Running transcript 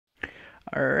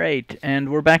Alright, and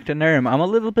we're back to Nehrim. I'm a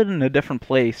little bit in a different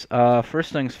place.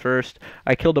 First things first,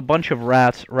 I killed a bunch of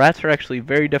rats. Rats are actually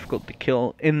very difficult to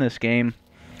kill in this game.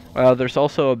 There's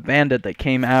also a bandit that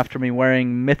came after me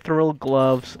wearing mithril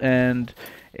gloves and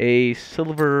a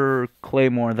silver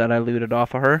claymore that I looted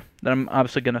off of her, that I'm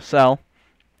obviously going to sell.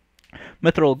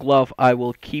 Mithril glove I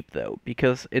will keep, though,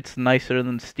 because it's nicer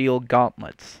than steel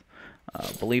gauntlets.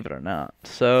 Believe it or not.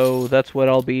 So that's what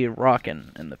I'll be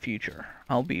rocking in the future.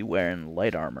 I'll be wearing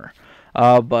light armor.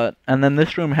 And then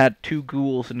this room had two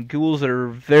ghouls, and ghouls are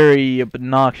very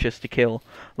obnoxious to kill.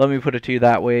 Let me put it to you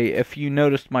that way. If you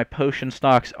noticed, my potion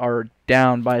stocks are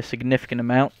down by a significant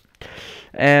amount.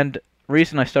 And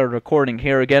reason I started recording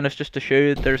here again is just to show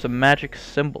you that there's a magic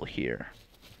symbol here.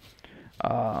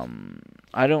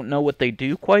 I don't know what they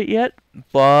do quite yet,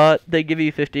 but they give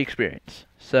you 50 experience.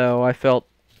 So I felt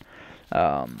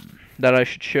that I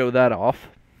should show that off.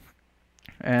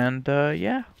 And,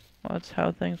 yeah, that's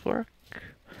how things work.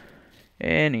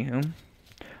 Anywho,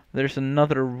 there's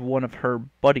another one of her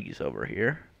buddies over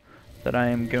here that I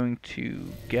am going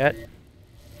to get.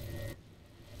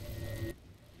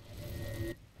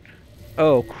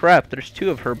 Oh, crap, there's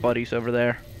two of her buddies over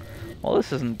there. Well,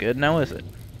 this isn't good now, is it?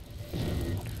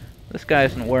 This guy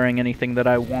isn't wearing anything that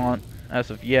I want as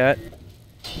of yet.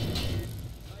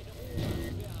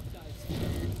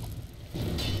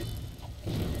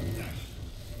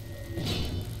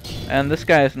 And this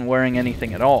guy isn't wearing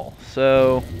anything at all,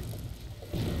 so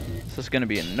this is going to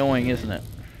be annoying, isn't it?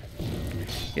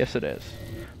 Yes, it is.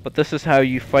 But this is how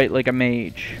you fight like a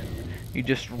mage. You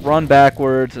just run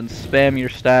backwards and spam your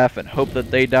staff and hope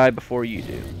that they die before you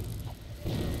do.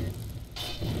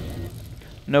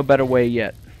 No better way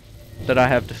yet that I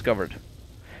have discovered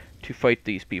to fight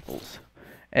these peoples.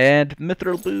 And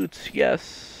mithril boots,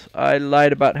 yes. I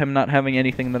lied about him not having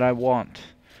anything that I want.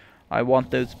 I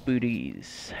want those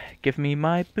booties. Give me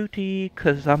my booty,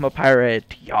 'cause I'm a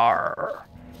pirate. Yarr.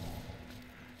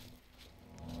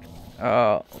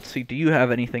 Let's see, do you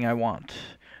have anything I want?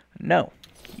 No.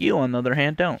 You, on the other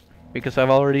hand, don't. Because I've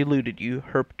already looted you,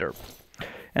 herp derp.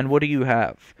 And what do you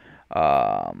have?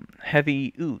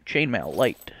 Heavy, chainmail,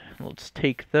 light. Let's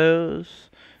take those.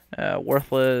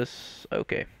 Worthless,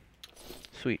 okay.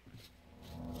 Sweet.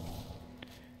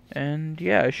 And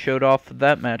yeah, I showed off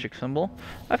that magic symbol.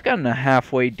 I've gotten a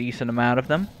halfway decent amount of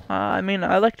them. I mean,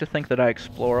 I like to think that I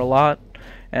explore a lot,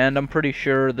 and I'm pretty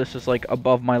sure this is like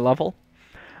above my level.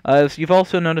 As you've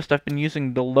also noticed, I've been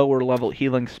using the lower level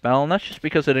healing spell, and that's just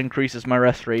because it increases my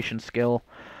restoration skill,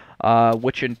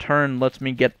 which in turn lets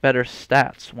me get better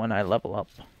stats when I level up.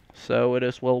 So it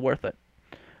is well worth it.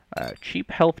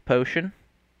 Cheap health potion,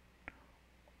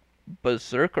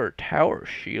 Berserker Tower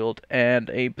Shield, and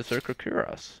a Berserker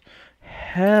Cuirass.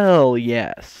 Hell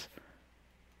yes.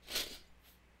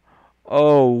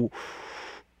 Oh.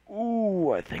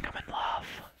 Ooh, I think I'm in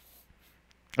love.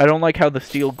 I don't like how the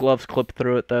steel gloves clip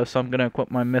through it, though, so I'm going to equip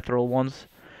my mithril ones.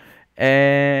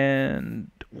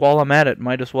 And while I'm at it,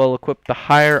 might as well equip the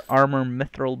higher armor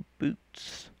mithril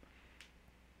boots.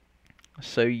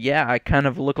 So yeah, I kind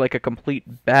of look like a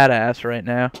complete badass right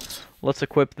now. Let's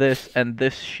equip this and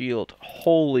this shield.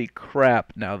 Holy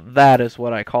crap, now that is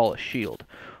what I call a shield.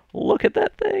 Look at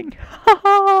that thing.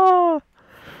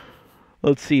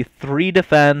 Let's see, 3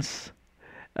 defense,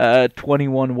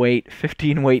 21 weight,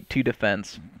 15 weight, 2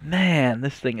 defense. Man,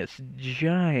 this thing is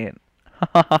giant.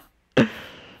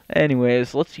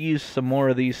 Anyways, let's use some more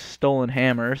of these stolen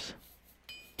hammers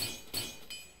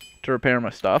to repair my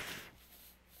stuff.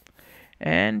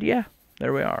 And yeah,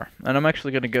 there we are. And I'm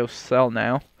actually going to go sell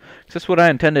now. 'Cause that's what I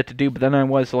intended to do, but then I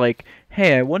was like,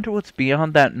 hey, I wonder what's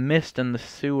beyond that mist in the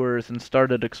sewers, and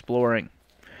started exploring.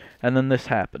 And then this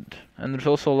happened. And there's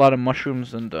also a lot of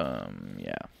mushrooms and,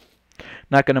 yeah.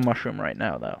 Not going to mushroom right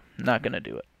now, though. Not going to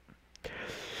do it.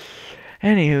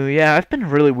 Anywho, yeah, I've been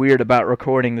really weird about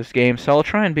recording this game, so I'll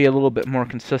try and be a little bit more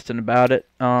consistent about it.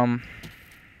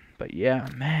 But yeah,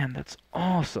 man, that's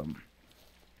awesome.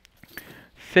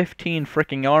 15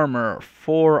 freaking armor,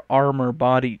 4 armor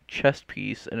body chest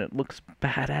piece, and it looks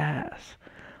badass.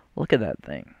 Look at that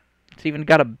thing. It's even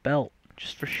got a belt,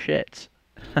 just for shits.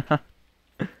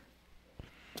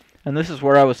 And this is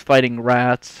where I was fighting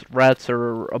rats. Rats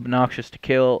are obnoxious to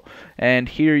kill, and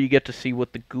here you get to see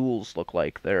what the ghouls look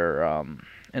like. They're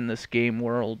in this game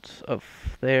world of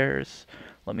theirs.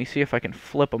 Let me see if I can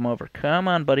flip them over. Come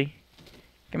on, buddy.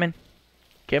 Come in.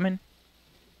 Come in.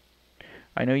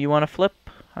 I know you want to flip.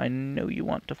 I know you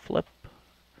want to flip.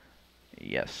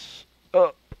 Yes.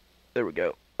 Up. There we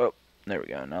go. Oh, there we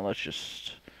go. Now let's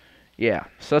just... Yeah,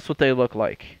 so that's what they look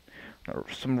like. They're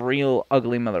some real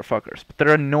ugly motherfuckers. But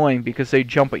they're annoying because they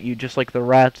jump at you just like the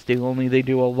rats do, only they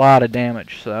do a lot of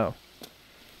damage, so.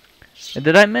 And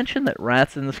did I mention that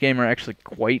rats in this game are actually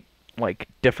quite, like,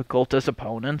 difficult as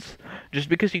opponents? Just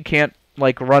because you can't,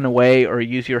 like, run away or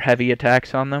use your heavy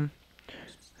attacks on them.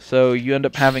 So you end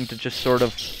up having to just sort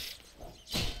of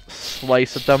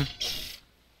slice at them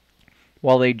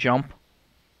while they jump.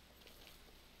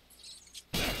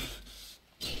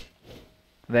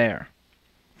 There.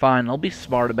 Fine, I'll be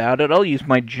smart about it. I'll use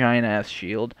my giant-ass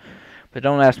shield. But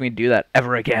don't ask me to do that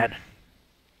ever again.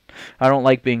 I don't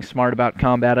like being smart about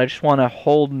combat. I just want to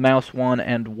hold mouse 1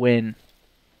 and win.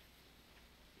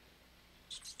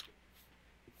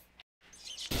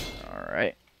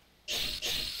 Alright.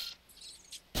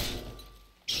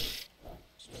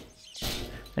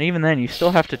 And even then, you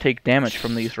still have to take damage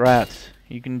from these rats.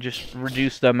 You can just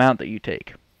reduce the amount that you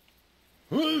take.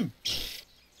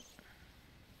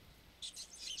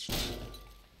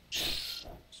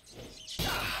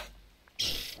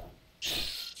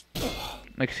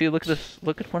 Like, see, look at this.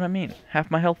 Look at what I mean.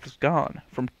 Half my health is gone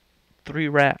from 3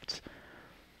 rats.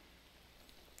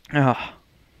 Ugh.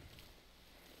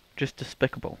 Just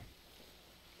despicable.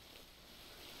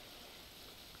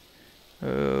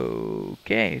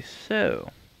 Okay, so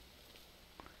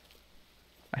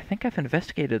I think I've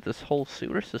investigated this whole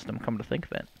sewer system, come to think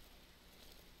of it.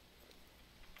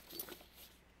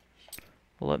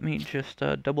 Let me just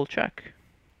double check.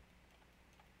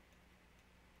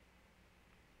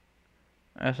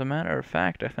 As a matter of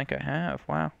fact, I think I have.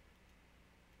 Wow.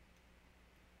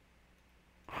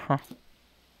 Huh.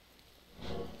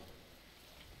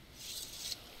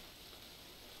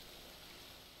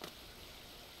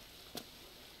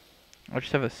 I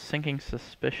just have a sinking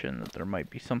suspicion that there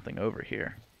might be something over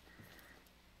here.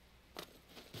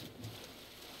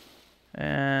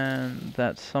 And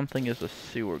that something is a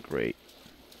sewer grate.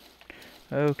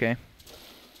 Okay.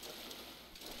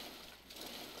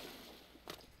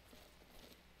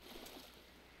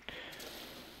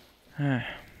 Doesn't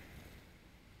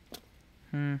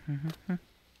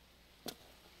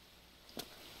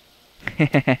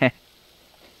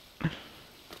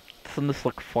this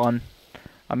look fun?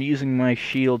 I'm using my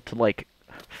shield to, like,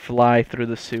 fly through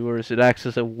the sewers. It acts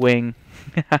as a wing.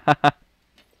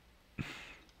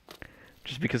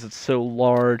 Just because it's so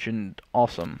large and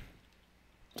awesome.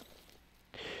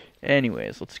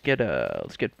 Anyways, let's get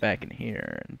back in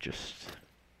here and just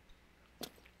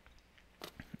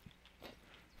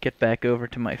get back over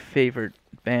to my favorite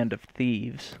band of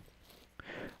thieves.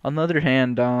 On the other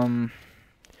hand,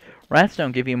 rats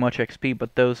don't give you much XP,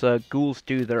 but those ghouls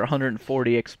do. They're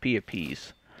 140 XP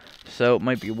apiece. So it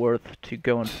might be worth to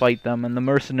go and fight them. And the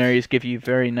mercenaries give you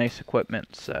very nice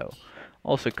equipment, so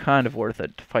also kind of worth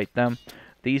it to fight them.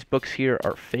 These books here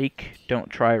are fake.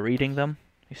 Don't try reading them.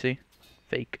 You see?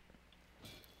 Fake.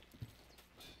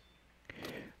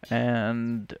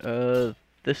 And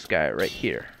this guy right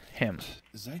here. Him.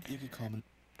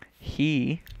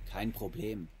 He Kein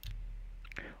Problem.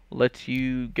 lets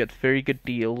you get very good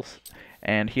deals,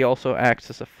 and he also acts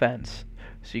as a fence,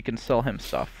 so you can sell him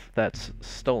stuff that's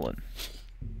stolen.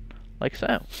 Like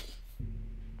so.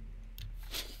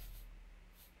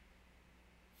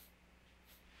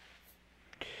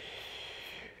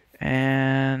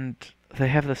 And they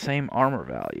have the same armor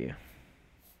value,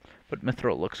 but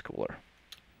Mithril looks cooler.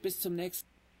 Bis zum nächsten.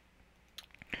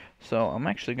 So I'm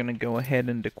actually going to go ahead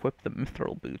and equip the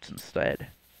Mithril boots instead.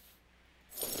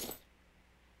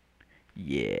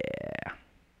 Yeah.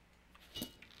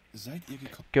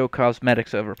 Go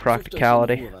cosmetics over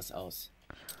practicality.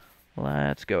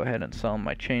 Let's go ahead and sell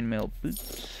my chainmail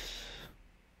boots.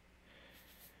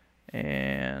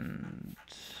 And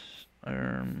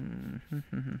oh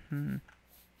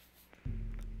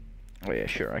yeah,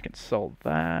 sure, I can sell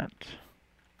that.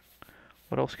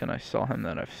 What else can I sell him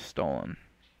that I've stolen?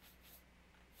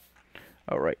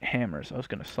 Oh right, hammers. I was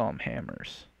gonna sell him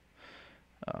hammers.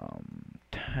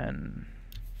 10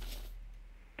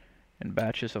 in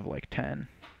batches of like 10.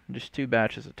 Just 2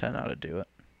 batches of 10 ought to do it.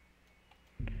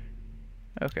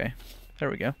 Okay, there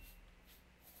we go.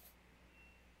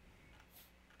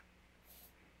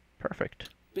 Perfect.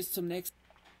 Bis zum nächsten.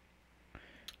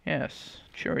 Yes,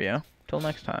 cheerio. Till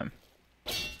next time.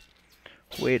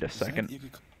 Wait a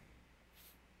second.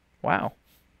 Wow.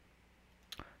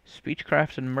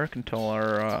 Speechcraft and Mercantile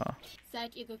are,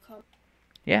 Seid ihr gekommen?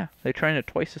 yeah, they train at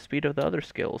twice the speed of the other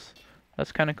skills.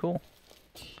 That's kind of cool.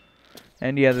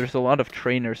 And yeah, there's a lot of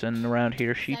trainers in and around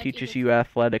here. She teaches you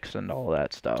athletics and all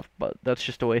that stuff, but that's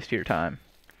just a waste of your time.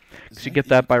 Because you get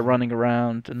that by running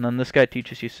around, and then this guy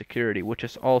teaches you security, which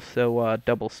is also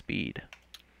double speed,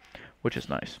 which is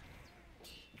nice.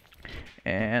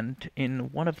 And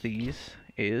in one of these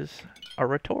is a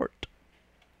retort,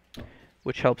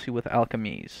 which helps you with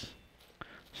alchemies.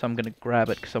 So I'm gonna grab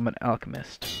it because I'm an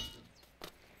alchemist.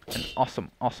 An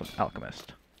awesome, awesome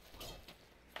alchemist.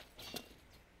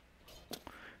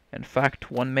 In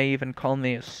fact, one may even call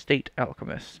me a state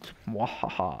alchemist.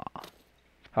 Wahaha.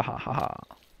 Ha ha ha ha.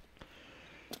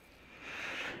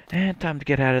 And time to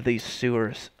get out of these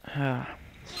sewers.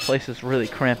 This place is really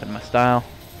cramping my style.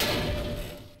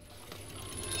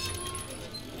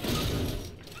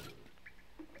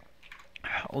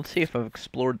 Let's see if I've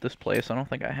explored this place. I don't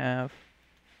think I have.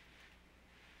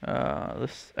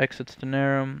 This exits to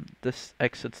Nehrim. This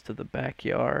exits to the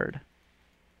backyard.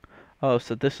 Oh,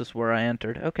 so this is where I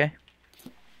entered. Okay.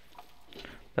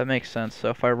 That makes sense. So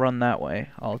if I run that way,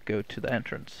 I'll go to the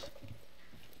entrance.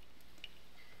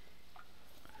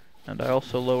 And I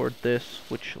also lowered this,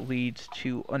 which leads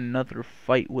to another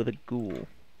fight with a ghoul.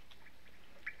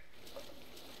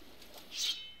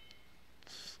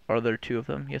 Are there two of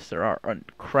them? Yes, there are.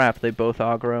 Crap, they both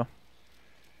aggro.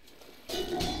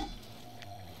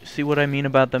 See what I mean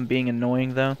about them being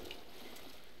annoying, though?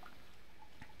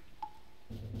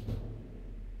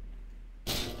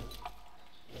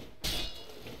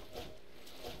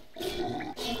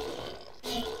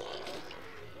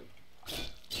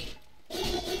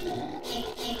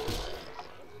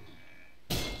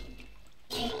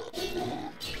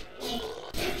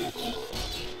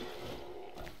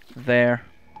 There.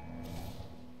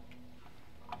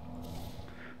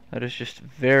 That is just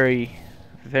very,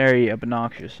 very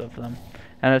obnoxious of them.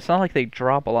 And it's not like they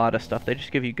drop a lot of stuff, they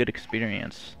just give you good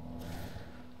experience.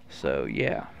 So,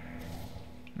 yeah.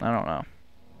 I don't know.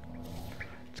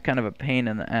 It's kind of a pain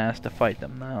in the ass to fight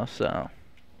them, though, so...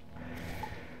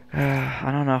 I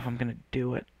don't know if I'm gonna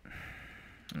do it.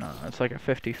 No, it's like a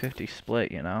 50-50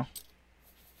 split, you know?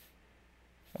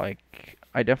 Like,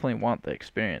 I definitely want the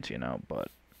experience, you know, but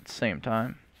at the same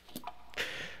time...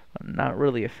 I'm not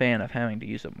really a fan of having to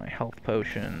use up my health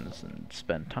potions and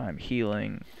spend time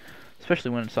healing,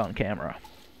 especially when it's on camera.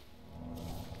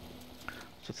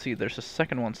 So let's see, there's a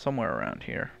second one somewhere around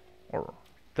here. Or,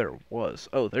 there was.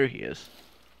 Oh, there he is.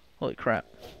 Holy crap.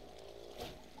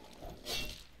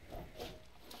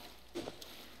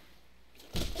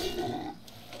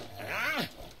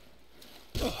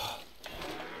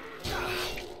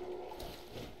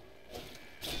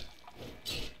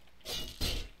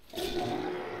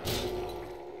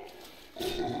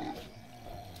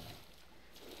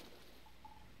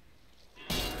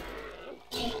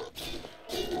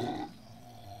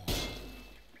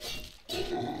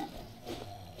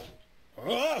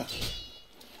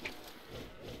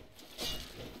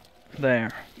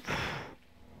 There.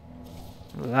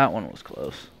 That one was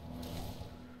close.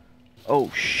 Oh,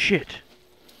 shit.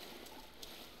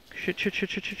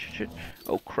 Shit.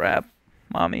 Oh, crap.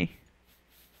 Mommy.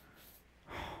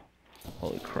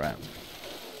 Holy crap.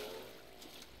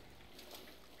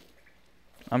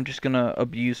 I'm just gonna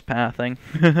abuse pathing.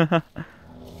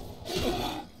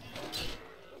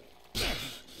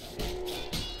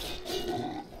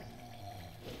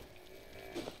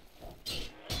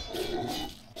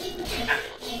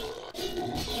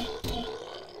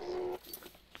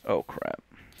 Oh, crap.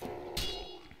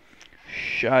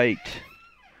 Shite.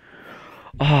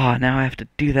 Ah, now I have to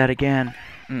do that again.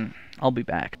 I'll be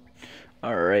back.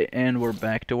 Alright, and we're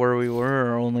back to where we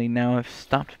were, only now I've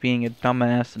stopped being a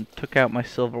dumbass and took out my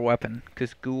silver weapon,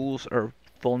 because ghouls are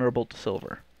vulnerable to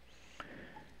silver.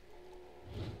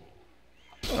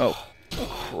 Oh,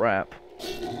 crap.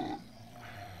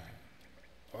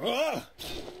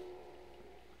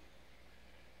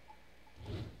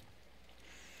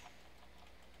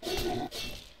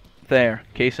 There,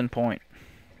 case in point.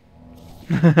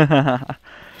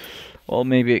 Well,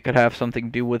 maybe it could have something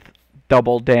to do with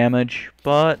double damage,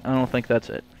 but I don't think that's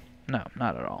it. No,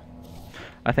 not at all.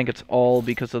 I think it's all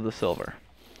because of the silver.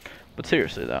 But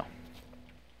seriously, though.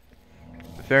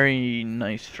 Very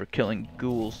nice for killing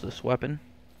ghouls, this weapon.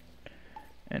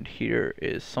 And here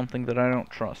is something that I don't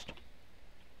trust.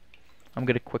 I'm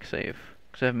gonna quick save,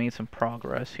 because I've made some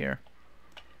progress here.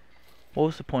 What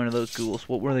was the point of those ghouls?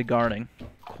 What were they guarding?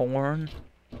 Corn,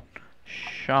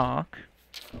 shock,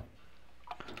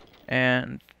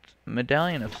 and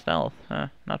medallion of stealth.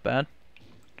 Not bad.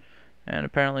 And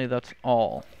apparently that's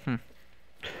all.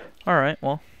 Alright,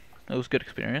 well, it was good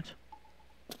experience.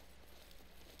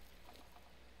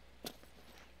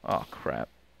 Oh, crap.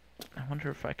 I wonder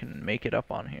if I can make it up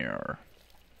on here, or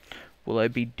will I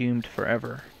be doomed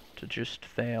forever to just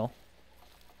fail?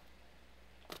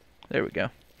 There we go.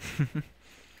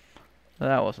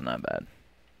 That wasn't that bad.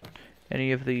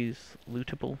 Any of these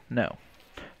lootable? No.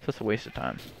 So it's a waste of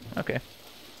time. Okay.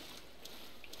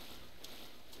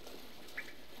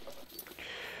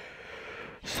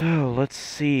 So, let's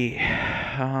see.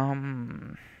 Yeah,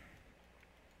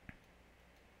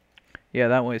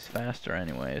 that way's faster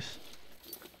anyways.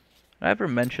 Did I ever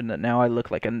mention that now I look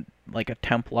like a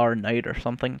Templar knight or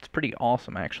something? It's pretty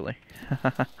awesome, actually.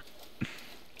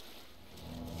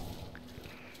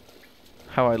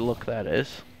 How I look, that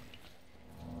is.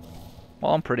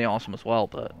 Well, I'm pretty awesome as well,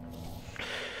 but...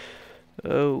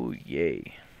 Oh,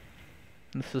 yay.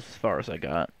 This is as far as I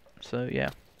got. So, yeah.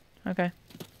 Okay.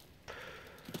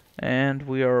 And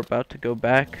we are about to go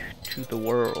back to the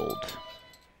world.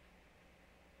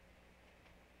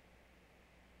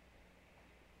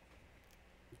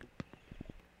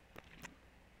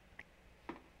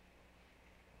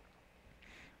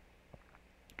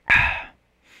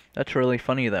 That's really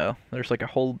funny, though. There's like a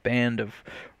whole band of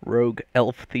rogue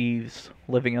elf thieves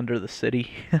living under the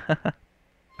city.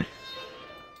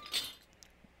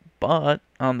 But,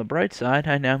 on the bright side,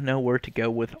 I now know where to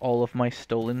go with all of my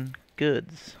stolen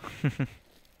goods.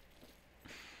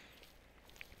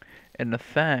 And in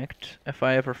fact, if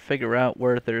I ever figure out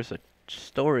where there's a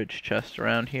storage chest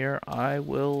around here,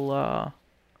 I'll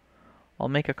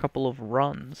make a couple of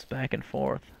runs back and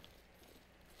forth.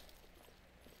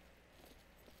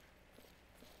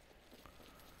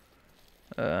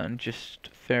 And just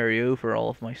ferry over all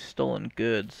of my stolen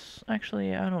goods.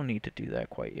 Actually, I don't need to do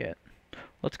that quite yet.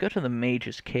 Let's go to the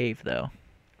Mage's Cave, though.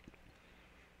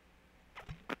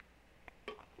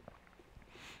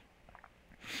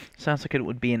 Sounds like it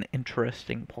would be an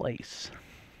interesting place.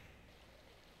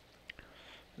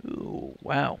 Ooh,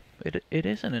 wow. It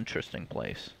is an interesting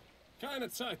place.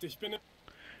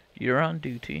 You're on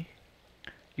duty.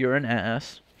 You're an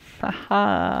ass.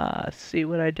 Haha, see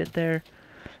what I did there?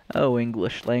 Oh,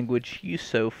 English language, you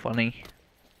so funny.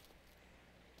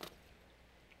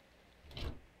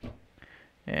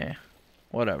 Yeah,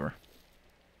 whatever.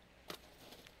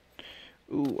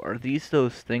 Ooh, are these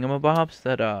those thingamabobs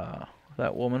that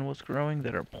that woman was growing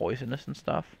that are poisonous and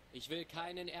stuff? Ich will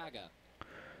keinen Ärger.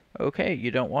 Okay,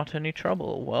 you don't want any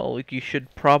trouble. Well, you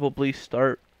should probably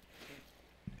start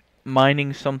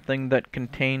mining something that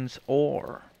contains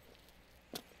ore.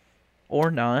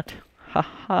 Or not. Ha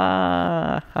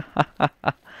ha! Ha ha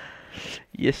ha!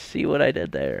 You see what I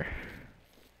did there?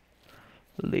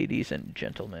 Ladies and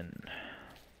gentlemen.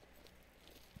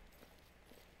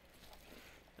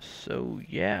 So,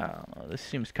 yeah, this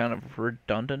seems kind of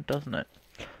redundant, doesn't it?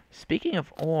 Speaking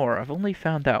of ore, I've only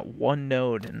found that one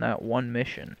node in that one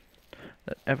mission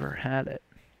that ever had it.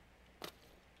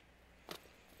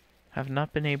 Have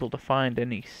not been able to find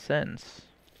any since.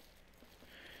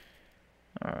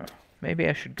 Maybe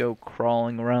I should go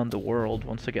crawling around the world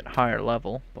once I get higher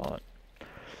level, but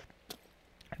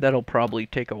that'll probably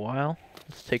take a while.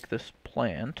 Let's take this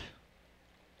plant.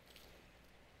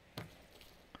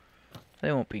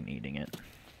 They won't be needing it.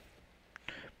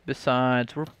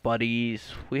 Besides, we're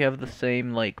buddies. We have the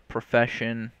same, like,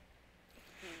 profession.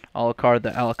 Alucard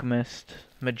the Alchemist,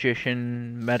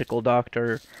 Magician, Medical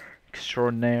Doctor,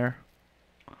 Extraordinaire.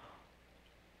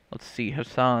 Let's see,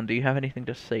 Hassan, do you have anything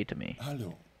to say to me?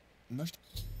 Hallo.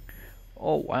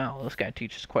 Oh, wow, this guy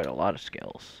teaches quite a lot of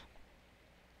skills.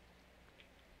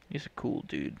 He's a cool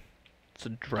dude. It's a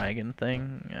dragon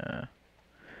thing.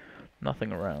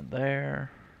 Nothing around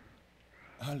there.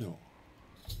 Hallo.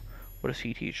 What does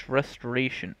he teach?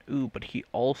 Restoration. Ooh, but he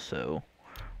also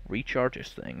recharges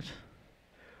things.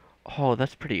 Oh,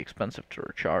 that's pretty expensive to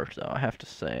recharge, though, I have to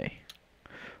say.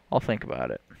 I'll think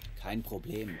about it. Kein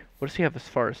Problem. What does he have as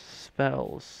far as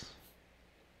spells?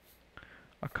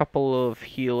 A couple of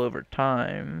heal over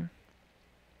time.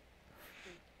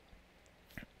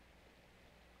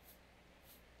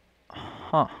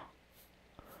 Huh.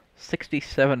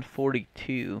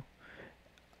 6742.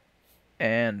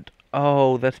 And,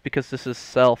 oh, that's because this is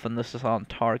self and this is on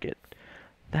target.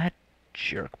 That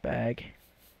jerkbag.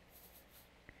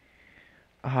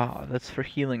 Ah, that's for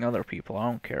healing other people. I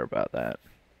don't care about that.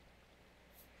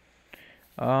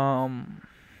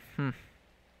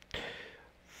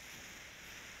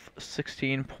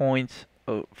 16 points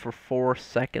for 4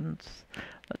 seconds.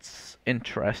 That's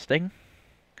interesting.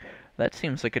 That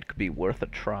seems like it could be worth a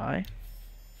try.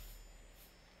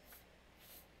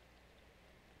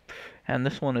 And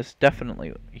this one is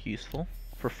definitely useful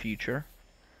for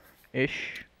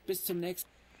future-ish. Bis zum nächsten.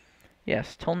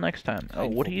 Yes, till next time. Oh,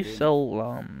 Kein what do you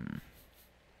Problem.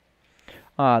 sell,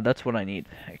 Ah, that's what I need.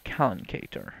 A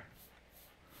Calencator.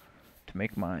 To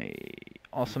make my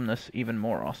awesomeness even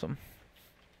more awesome.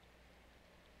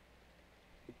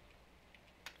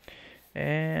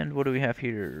 And what do we have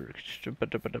here? I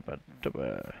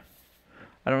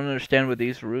don't understand what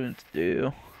these runes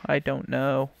do. I don't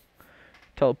know.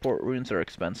 Teleport runes are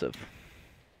expensive.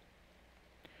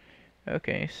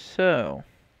 Okay, so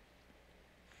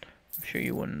I'm sure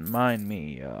you wouldn't mind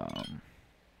me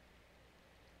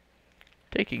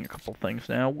taking a couple things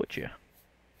now, would you,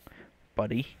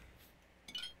 buddy?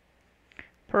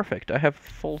 Perfect. I have a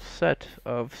full set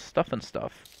of stuff and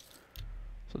stuff.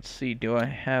 So let's see, do I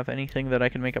have anything that I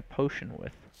can make a potion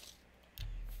with?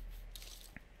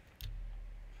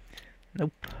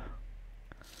 Nope.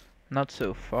 Not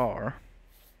so far.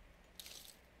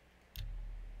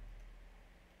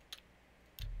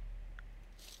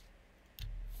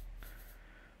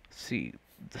 Let's see.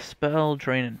 The spell,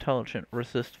 drain intelligent,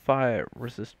 resist fire,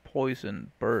 resist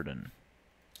poison, burden.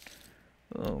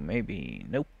 Oh, maybe.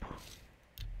 Nope.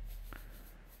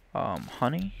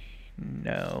 Honey?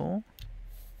 No.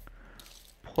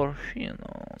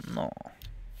 Porcino? No.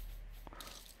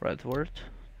 Redwort?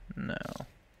 No.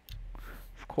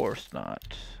 Of course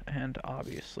not. And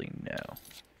obviously no.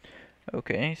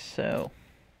 Okay, so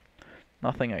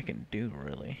nothing I can do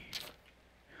really.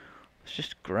 Let's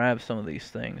just grab some of these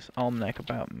things. Almanac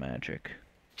about magic.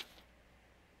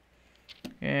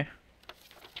 Yeah.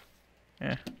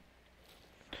 Yeah.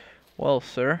 Well,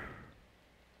 sir.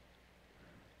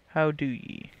 How do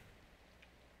ye?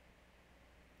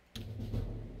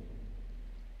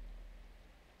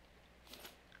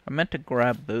 I meant to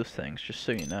grab those things, just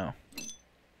so you know.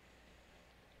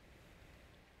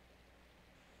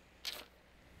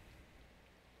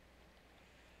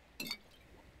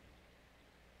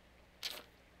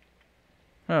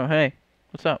 Oh, hey.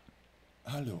 What's up?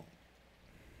 Hallo.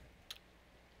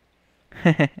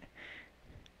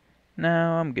 No,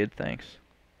 I'm good, thanks.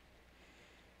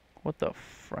 What the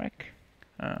frack?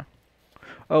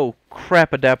 Oh,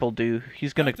 crap-a-dapple-do.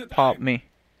 He's gonna pop me.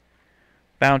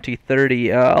 Bounty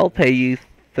 30. I'll pay you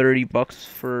 30 bucks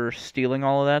for stealing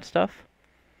all of that stuff.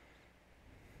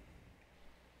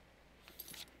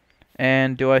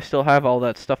 And do I still have all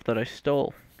that stuff that I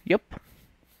stole? Yep.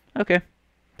 Okay.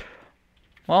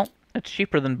 Well, it's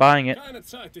cheaper than buying it.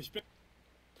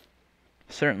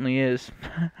 Certainly is.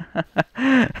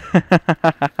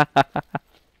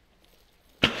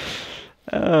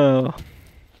 Oh.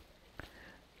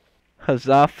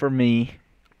 Huzzah for me.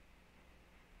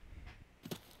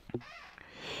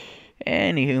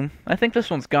 Anywho, I think this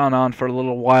one's gone on for a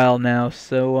little while now,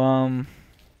 so,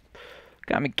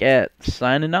 got me get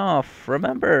signing off.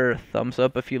 Remember, thumbs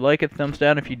up if you like it, thumbs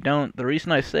down if you don't. The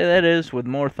reason I say that is, with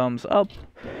more thumbs up,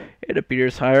 it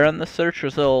appears higher on the search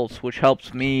results, which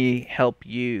helps me help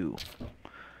you.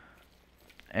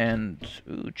 And,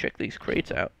 ooh, check these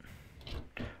crates out.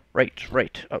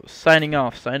 Right. Oh, signing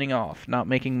off, not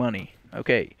making money.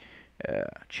 Okay,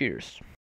 cheers.